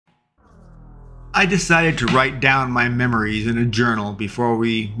I decided to write down my memories in a journal before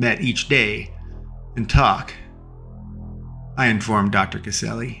we met each day and talk, I informed Dr.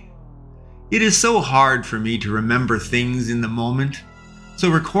 Caselli. It is so hard for me to remember things in the moment, so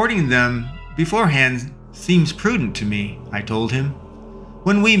recording them beforehand seems prudent to me, I told him.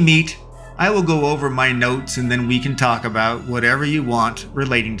 When we meet, I will go over my notes and then we can talk about whatever you want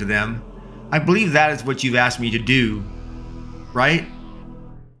relating to them. I believe that is what you've asked me to do, right?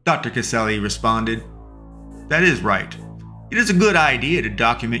 Dr. Caselli responded. That is right. It is a good idea to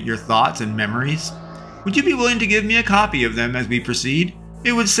document your thoughts and memories. Would you be willing to give me a copy of them as we proceed?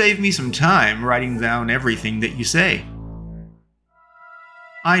 It would save me some time writing down everything that you say.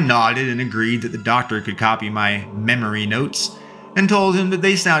 I nodded and agreed that the doctor could copy my memory notes and told him that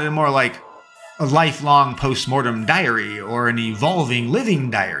they sounded more like a lifelong post-mortem diary or an evolving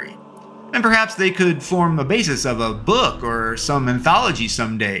living diary. And perhaps they could form a basis of a book or some anthology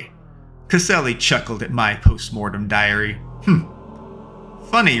someday. Caselli chuckled at my post-mortem diary.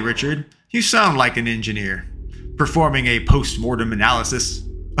 Funny, Richard. You sound like an engineer, performing a post-mortem analysis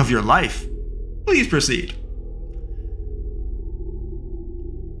of your life. Please proceed.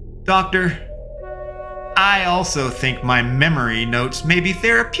 Doctor, I also think my memory notes may be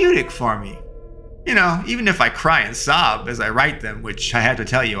therapeutic for me. You know, even if I cry and sob as I write them, which I had to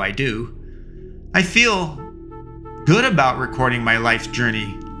tell you I do, I feel good about recording my life's journey,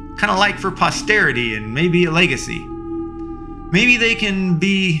 kind of like for posterity and maybe a legacy. Maybe they can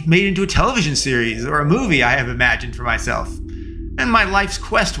be made into a television series or a movie I have imagined for myself, and my life's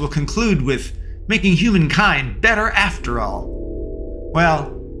quest will conclude with making humankind better after all. Well,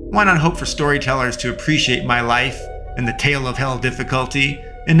 why not hope for storytellers to appreciate my life and the tale of hell difficulty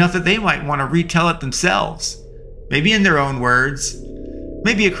enough that they might want to retell it themselves, maybe in their own words,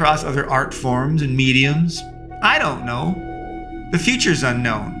 maybe across other art forms and mediums. I don't know. The future's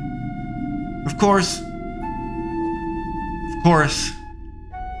unknown. Of course,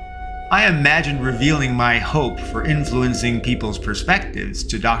 I imagined revealing my hope for influencing people's perspectives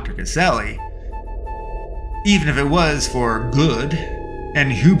to Dr. Caselli, even if it was for good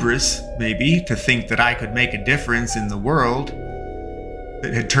and hubris, maybe, to think that I could make a difference in the world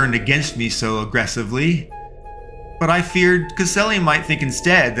that had turned against me so aggressively. But I feared Caselli might think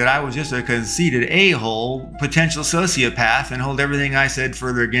instead that I was just a conceited a-hole, potential sociopath, and hold everything I said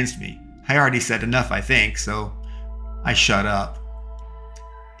further against me. I already said enough, I think, so I shut up.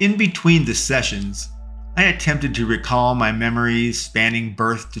 In between the sessions, I attempted to recall my memories spanning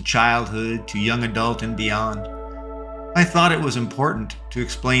birth to childhood to young adult and beyond. I thought it was important to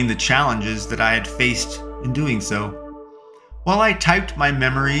explain the challenges that I had faced in doing so. While I typed my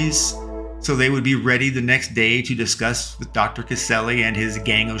memories so they would be ready the next day to discuss with Dr. Caselli and his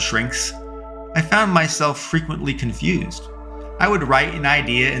gang of shrinks, I found myself frequently confused. I would write an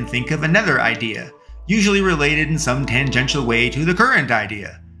idea and think of another idea, usually related in some tangential way to the current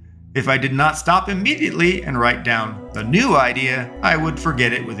idea. If I did not stop immediately and write down the new idea, I would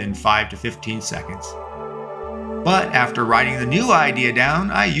forget it within 5 to 15 seconds. But after writing the new idea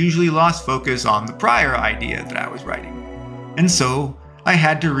down, I usually lost focus on the prior idea that I was writing. And so, I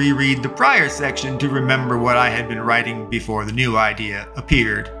had to reread the prior section to remember what I had been writing before the new idea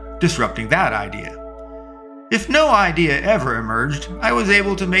appeared, disrupting that idea. If no idea ever emerged, I was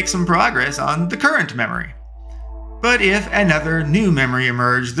able to make some progress on the current memory. But if another new memory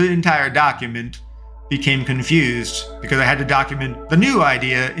emerged, the entire document became confused because I had to document the new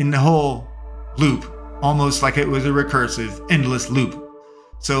idea in the whole loop, almost like it was a recursive, endless loop.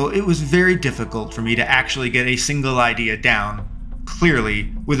 So it was very difficult for me to actually get a single idea down,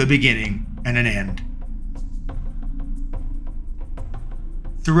 clearly with a beginning and an end.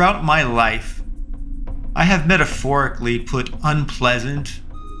 Throughout my life, I have metaphorically put unpleasant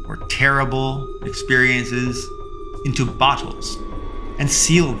or terrible experiences into bottles and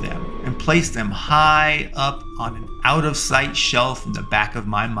sealed them and placed them high up on an out-of-sight shelf in the back of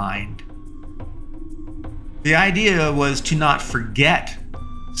my mind. The idea was to not forget,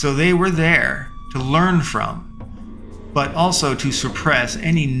 so they were there to learn from, but also to suppress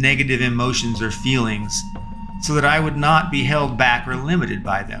any negative emotions or feelings so that I would not be held back or limited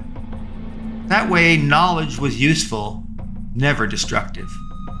by them. That way, knowledge was useful, never destructive.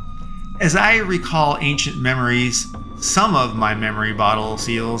 As I recall ancient memories, some of my memory bottle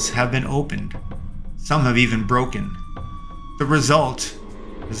seals have been opened. Some have even broken. The result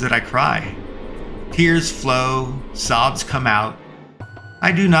is that I cry. Tears flow, sobs come out.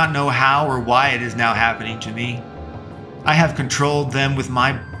 I do not know how or why it is now happening to me. I have controlled them with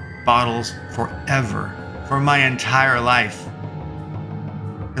my bottles forever, for my entire life.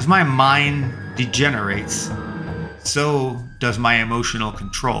 As my mind degenerates, so does my emotional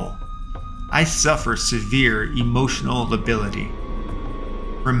control. I suffer severe emotional lability.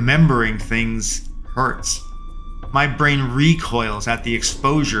 Remembering things hurts. My brain recoils at the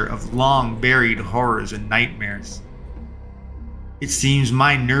exposure of long-buried horrors and nightmares. It seems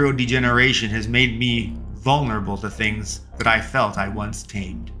my neurodegeneration has made me vulnerable to things that I felt I once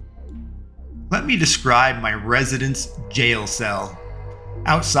tamed. Let me describe my residence jail cell.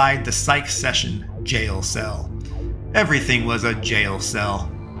 Outside the psych session jail cell. Everything was a jail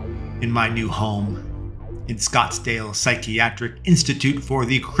cell. In my new home, in Scottsdale Psychiatric Institute for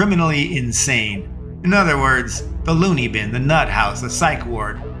the Criminally Insane. In other words, the loony bin, the nut house, the psych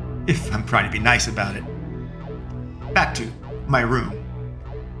ward, if I'm trying to be nice about it. Back to my room.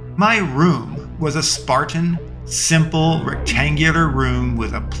 My room was a Spartan, simple, rectangular room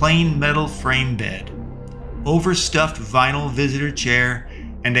with a plain metal frame bed, overstuffed vinyl visitor chair,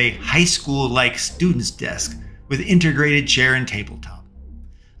 and a high school-like student's desk with integrated chair and tabletop.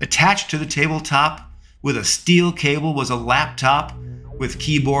 Attached to the tabletop with a steel cable was a laptop with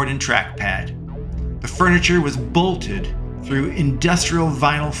keyboard and trackpad. The furniture was bolted through industrial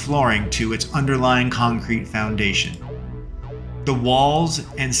vinyl flooring to its underlying concrete foundation. The walls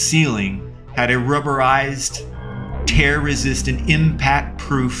and ceiling had a rubberized, tear-resistant,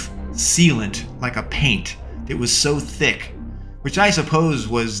 impact-proof sealant like a paint that was so thick, which I suppose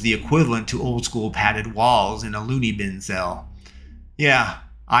was the equivalent to old-school padded walls in a loony bin cell. Yeah,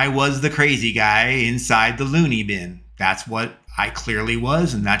 I was the crazy guy inside the loony bin. That's what I clearly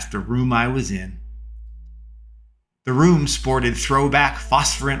was, and that's the room I was in. The room sported throwback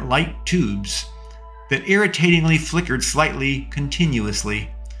phosphorant light tubes that irritatingly flickered slightly continuously.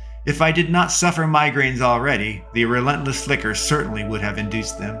 If I did not suffer migraines already, the relentless flicker certainly would have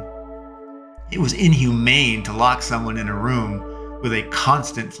induced them. It was inhumane to lock someone in a room with a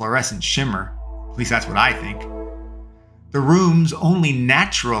constant fluorescent shimmer. At least that's what I think. The room's only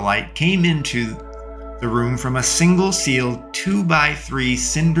natural light came into the room from a single sealed 2x3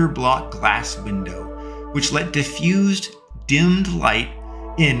 cinder block glass window, which let diffused, dimmed light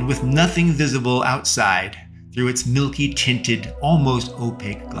in with nothing visible outside through its milky tinted, almost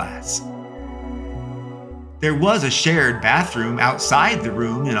opaque glass. There was a shared bathroom outside the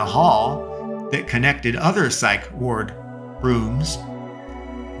room in a hall that connected other psych ward rooms,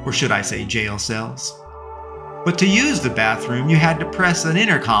 or should I say jail cells. But to use the bathroom, you had to press an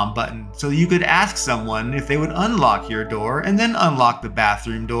intercom button so you could ask someone if they would unlock your door and then unlock the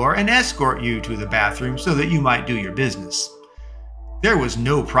bathroom door and escort you to the bathroom so that you might do your business. There was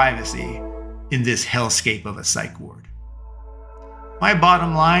no privacy in this hellscape of a psych ward. My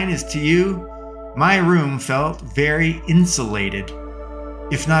bottom line is to you, my room felt very insulated,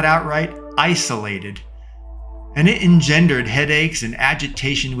 if not outright isolated, and it engendered headaches and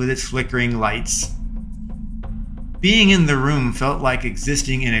agitation with its flickering lights. Being in the room felt like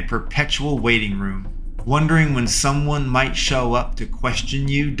existing in a perpetual waiting room, wondering when someone might show up to question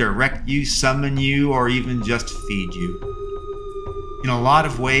you, direct you, summon you, or even just feed you. In a lot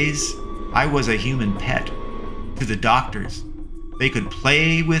of ways, I was a human pet to the doctors. They could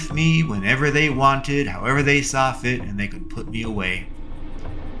play with me whenever they wanted, however they saw fit, and they could put me away.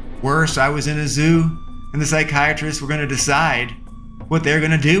 Worse, I was in a zoo, and the psychiatrists were going to decide what they're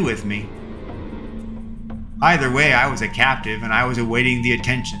going to do with me. Either way, I was a captive, and I was awaiting the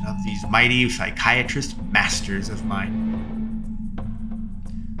attention of these mighty psychiatrist masters of mine.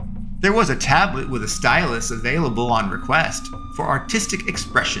 There was a tablet with a stylus available on request for artistic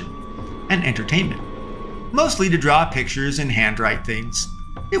expression and entertainment, mostly to draw pictures and handwrite things.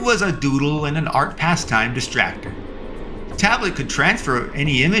 It was a doodle and an art pastime distractor. The tablet could transfer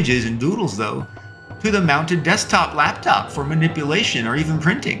any images and doodles, though, to the mounted desktop laptop for manipulation or even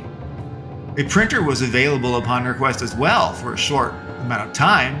printing. A printer was available upon request as well for a short amount of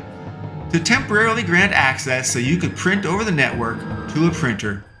time to temporarily grant access so you could print over the network to a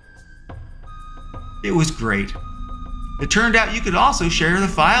printer. It was great. It turned out you could also share the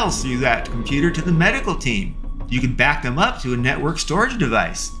files through that computer to the medical team. You could back them up to a network storage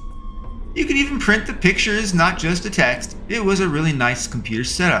device. You could even print the pictures, not just the text. It was a really nice computer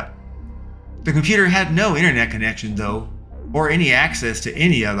setup. The computer had no internet connection though, or any access to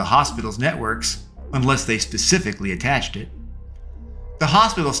any of the hospital's networks, unless they specifically attached it. The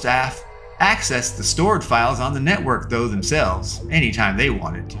hospital staff accessed the stored files on the network though themselves, anytime they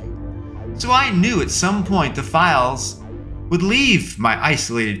wanted to. So I knew at some point the files would leave my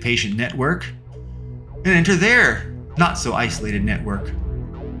isolated patient network and enter their not-so-isolated network.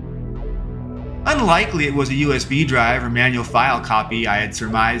 Unlikely it was a USB drive or manual file copy I had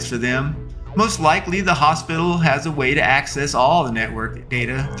surmised for them. Most likely the hospital has a way to access all the network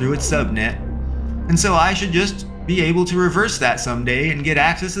data through its subnet, and so I should just be able to reverse that someday and get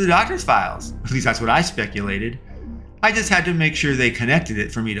access to the doctor's files. At least that's what I speculated. I just had to make sure they connected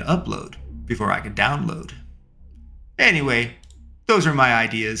it for me to upload before I could download. Anyway, those are my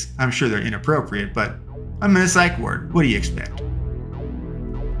ideas. I'm sure they're inappropriate, but I'm in a psych ward. What do you expect?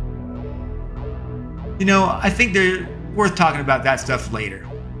 You know, I think they're worth talking about that stuff later.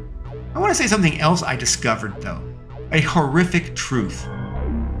 I want to say something else I discovered, though. A horrific truth.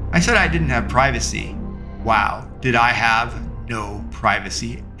 I said I didn't have privacy. Wow, did I have no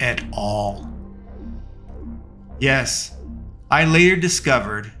privacy at all? Yes, I later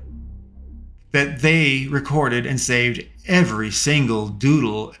discovered that they recorded and saved every single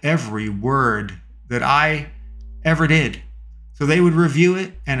doodle, every word that I ever did. So they would review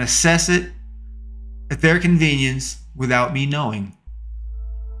it and assess it at their convenience without me knowing.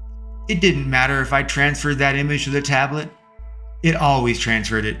 It didn't matter if I transferred that image to the tablet, it always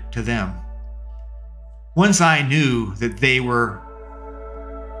transferred it to them. Once I knew that they were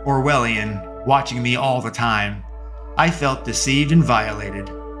Orwellian, watching me all the time, I felt deceived and violated.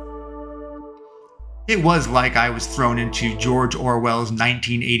 It was like I was thrown into George Orwell's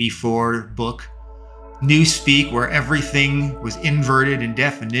 1984 book, Newspeak, where everything was inverted in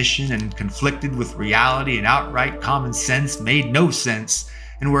definition and conflicted with reality, and outright common sense made no sense,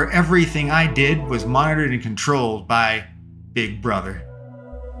 and where everything I did was monitored and controlled by Big Brother.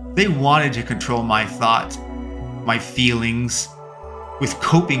 They wanted to control my thoughts, my feelings, with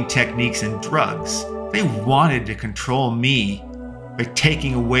coping techniques and drugs. They wanted to control me by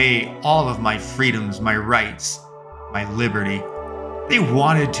taking away all of my freedoms, my rights, my liberty. They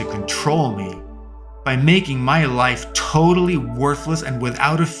wanted to control me by making my life totally worthless and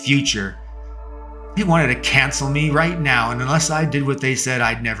without a future. They wanted to cancel me right now, and unless I did what they said,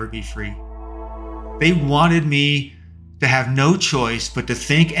 I'd never be free. They wanted me to have no choice but to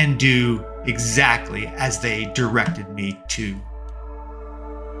think and do exactly as they directed me to.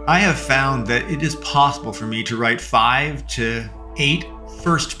 I have found that it is possible for me to write 5 to 8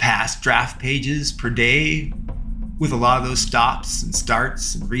 first pass draft pages per day with a lot of those stops and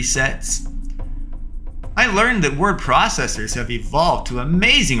starts and resets. I learned that word processors have evolved to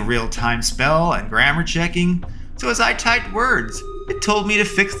amazing real-time spell and grammar checking, so as I typed words, it told me to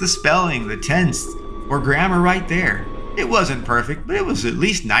fix the spelling, the tense, or grammar right there. It wasn't perfect, but it was at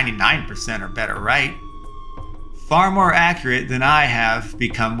least 99% or better right. Far more accurate than I have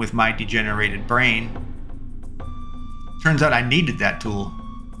become with my degenerated brain. Turns out I needed that tool.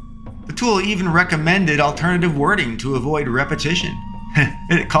 The tool even recommended alternative wording to avoid repetition.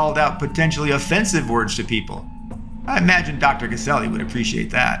 It called out potentially offensive words to people. I imagine Dr. Caselli would appreciate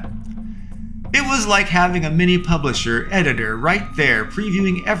that. It was like having a mini publisher editor right there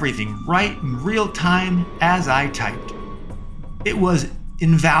previewing everything right in real time as I typed. It was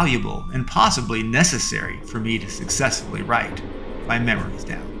invaluable and possibly necessary for me to successfully write my memories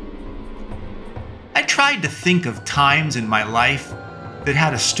down. I tried to think of times in my life that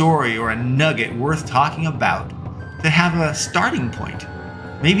had a story or a nugget worth talking about, to have a starting point,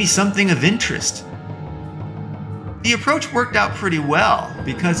 maybe something of interest. The approach worked out pretty well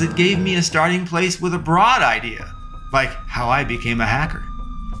because it gave me a starting place with a broad idea, like how I became a hacker.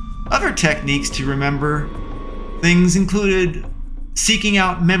 Other techniques to remember things included seeking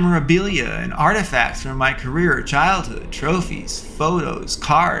out memorabilia and artifacts from my career or childhood, trophies, photos,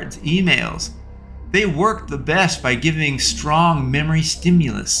 cards, emails. They worked the best by giving strong memory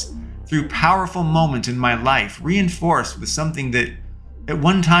stimulus through powerful moments in my life, reinforced with something that at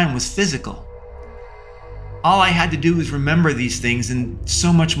one time was physical. All I had to do was remember these things, and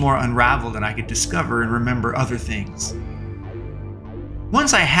so much more unraveled that I could discover and remember other things.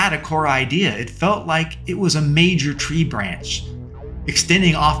 Once I had a core idea, it felt like it was a major tree branch,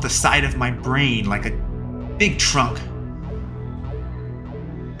 extending off the side of my brain like a big trunk.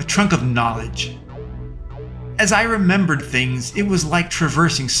 A trunk of knowledge. As I remembered things, it was like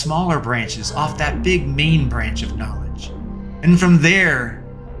traversing smaller branches off that big main branch of knowledge. And from there,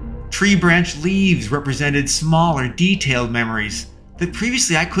 tree branch leaves represented smaller, detailed memories that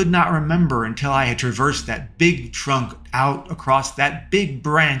previously I could not remember until I had traversed that big trunk out across that big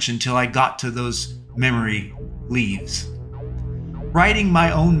branch until I got to those memory leaves. Writing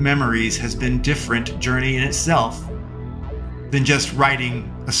my own memories has been a different journey in itself than just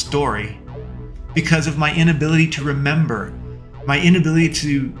writing a story, because of my inability to remember, my inability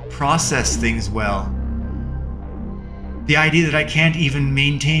to process things well. The idea that I can't even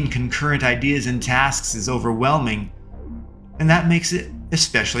maintain concurrent ideas and tasks is overwhelming, and that makes it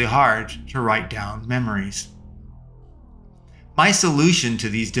especially hard to write down memories. My solution to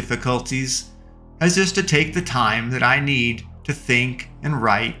these difficulties is just to take the time that I need to think and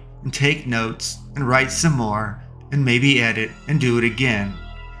write and take notes and write some more and maybe edit and do it again.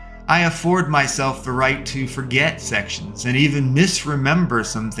 I afford myself the right to forget sections and even misremember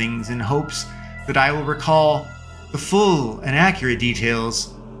some things in hopes that I will recall the full and accurate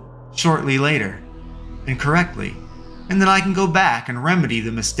details shortly later and correctly, and then I can go back and remedy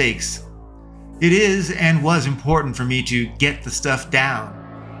the mistakes. It is and was important for me to get the stuff down,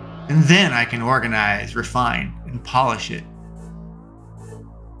 and then I can organize, refine, and polish it.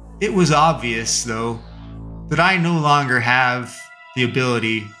 It was obvious, though, that I no longer have the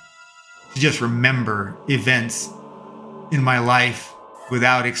ability to just remember events in my life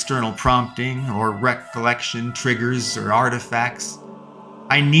without external prompting or recollection triggers or artifacts.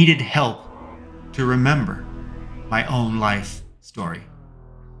 I needed help to remember my own life story.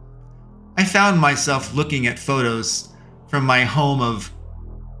 I found myself looking at photos from my home of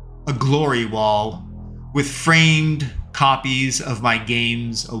a glory wall with framed copies of my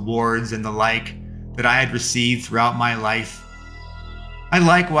games, awards, and the like that I had received throughout my life. I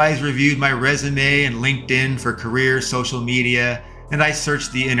likewise reviewed my resume and LinkedIn for career social media, and I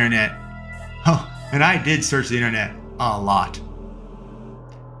searched the internet. Oh, and I did search the internet a lot.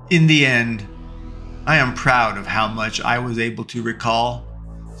 In the end, I am proud of how much I was able to recall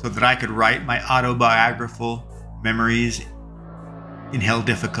so that I could write my autobiographical memories in hell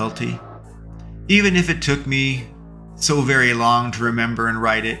difficulty. Even if it took me so very long to remember and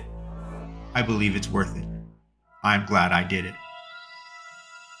write it, I believe it's worth it. I'm glad I did it.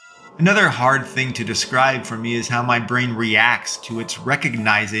 Another hard thing to describe for me is how my brain reacts to its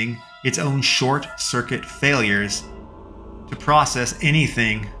recognizing its own short-circuit failures to process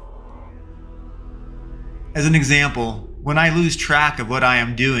anything. As an example, when I lose track of what I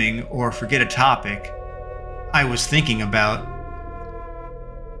am doing or forget a topic I was thinking about,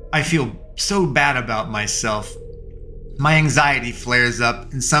 I feel so bad about myself. My anxiety flares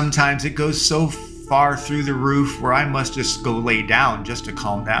up, and sometimes it goes so far through the roof where I must just go lay down just to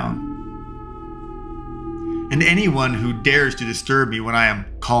calm down. And anyone who dares to disturb me when I am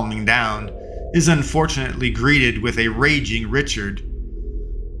calming down is unfortunately greeted with a raging Richard.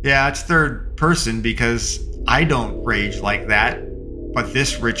 Yeah, it's third person because I don't rage like that, but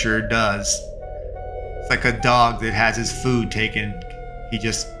this Richard does. It's like a dog that has his food taken. He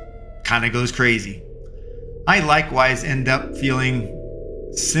just kind of goes crazy. I likewise end up feeling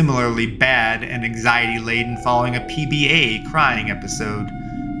similarly bad and anxiety-laden following a PBA crying episode,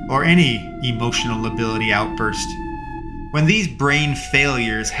 or any emotional ability outburst. When these brain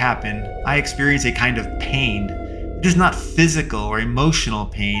failures happen, I experience a kind of pain. It is not physical or emotional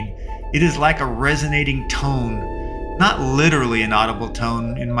pain. It is like a resonating tone, not literally an audible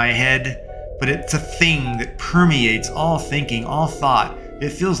tone in my head, but it's a thing that permeates all thinking, all thought.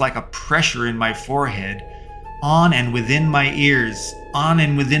 It feels like a pressure in my forehead, on and within my ears, on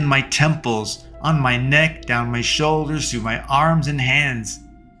and within my temples, on my neck, down my shoulders, through my arms and hands.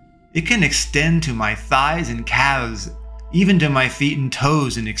 It can extend to my thighs and calves, even to my feet and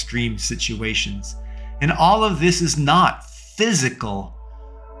toes in extreme situations. And all of this is not physical.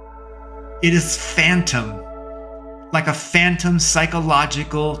 It is phantom, like a phantom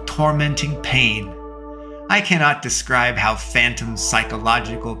psychological tormenting pain. I cannot describe how phantom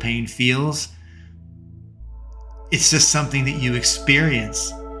psychological pain feels. It's just something that you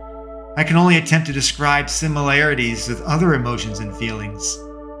experience. I can only attempt to describe similarities with other emotions and feelings.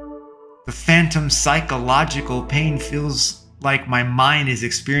 The phantom psychological pain feels like my mind is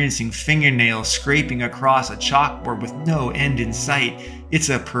experiencing fingernails scraping across a chalkboard with no end in sight. It's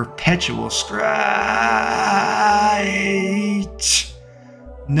a perpetual scratch.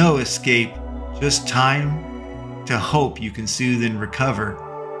 No escape, just time to hope you can soothe and recover,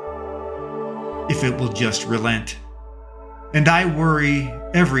 if it will just relent. And I worry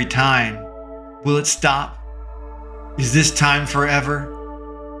every time, will it stop? Is this time forever?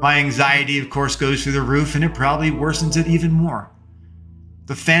 My anxiety, of course, goes through the roof, and it probably worsens it even more.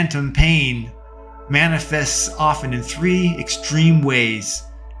 The phantom pain manifests often in three extreme ways.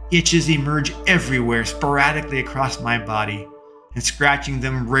 Itches emerge everywhere, sporadically across my body, and scratching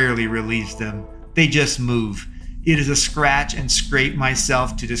them rarely relieves them. They just move. It is a scratch and scrape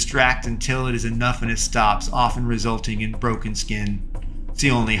myself to distract until it is enough and it stops, often resulting in broken skin. It's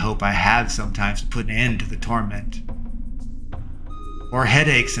the only hope I have sometimes to put an end to the torment. Or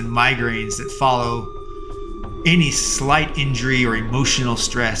headaches and migraines that follow any slight injury or emotional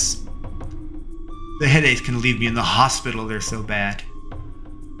stress. The headaches can leave me in the hospital, they're so bad.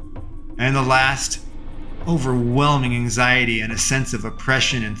 And the last, overwhelming anxiety and a sense of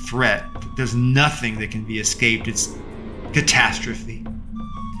oppression and threat. There's nothing that can be escaped. It's catastrophe.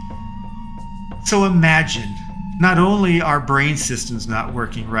 So imagine, not only are brain systems not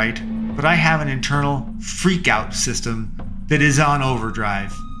working right, but but I have an internal freak-out system that is on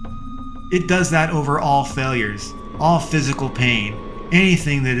overdrive. It does that over all failures, all physical pain,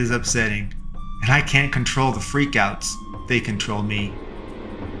 anything that is upsetting, and I can't control the freakouts, they control me.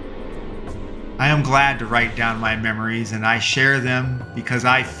 I am glad to write down my memories, and I share them because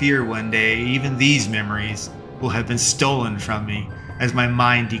I fear one day even these memories will have been stolen from me as my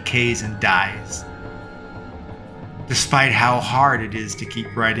mind decays and dies. Despite how hard it is to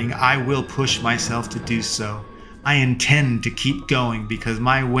keep writing, I will push myself to do so. I intend to keep going because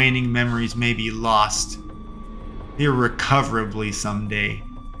my waning memories may be lost irrecoverably someday,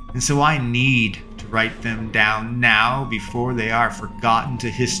 and so I need to write them down now before they are forgotten to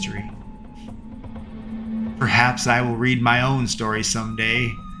history. Perhaps I will read my own story someday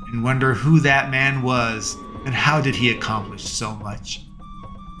and wonder who that man was and how did he accomplish so much.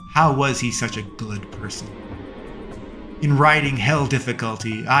 How was he such a good person? In writing Hell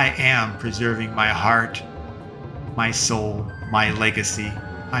Difficulty, I am preserving my heart, my soul, my legacy.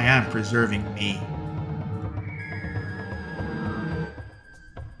 I am preserving me.